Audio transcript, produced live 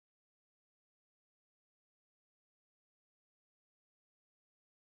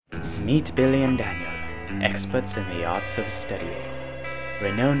Meet Billy and Daniel, experts in the arts of studying,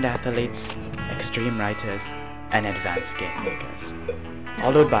 renowned athletes, extreme writers, and advanced game makers,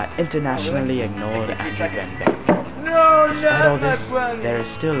 followed by internationally ignored Andrew Van Beck. Despite all this, there is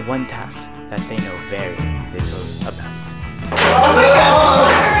still one task that they know very little about.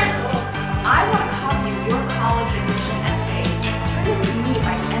 I want to copy your college admission essay. Turn it to me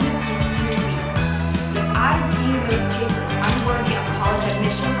by the end of these 2 weeks. If I deem those papers unworthy of college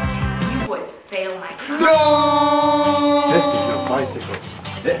admission, you would fail my class. No! This is your bicycle.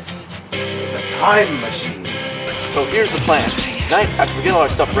 This is a time machine. So here's the plan. Tonight, after we get all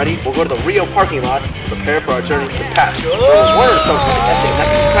our stuff ready, we'll go to the Rio parking lot, prepare for our journey to the past. We'll learn something that they have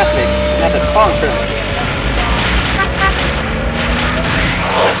to procrastinate and have that song tournament.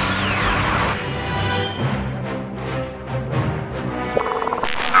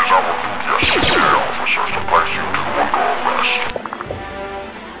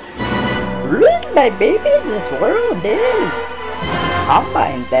 Read my babies, this world is.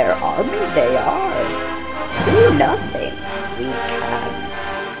 Combine their army they are. Do nothing we can.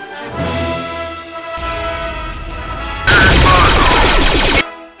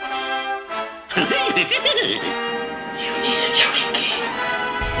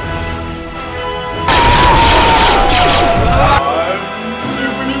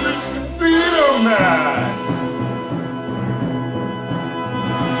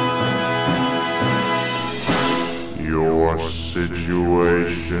 Your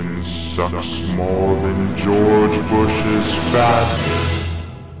situation sucks more than George Bush's fastest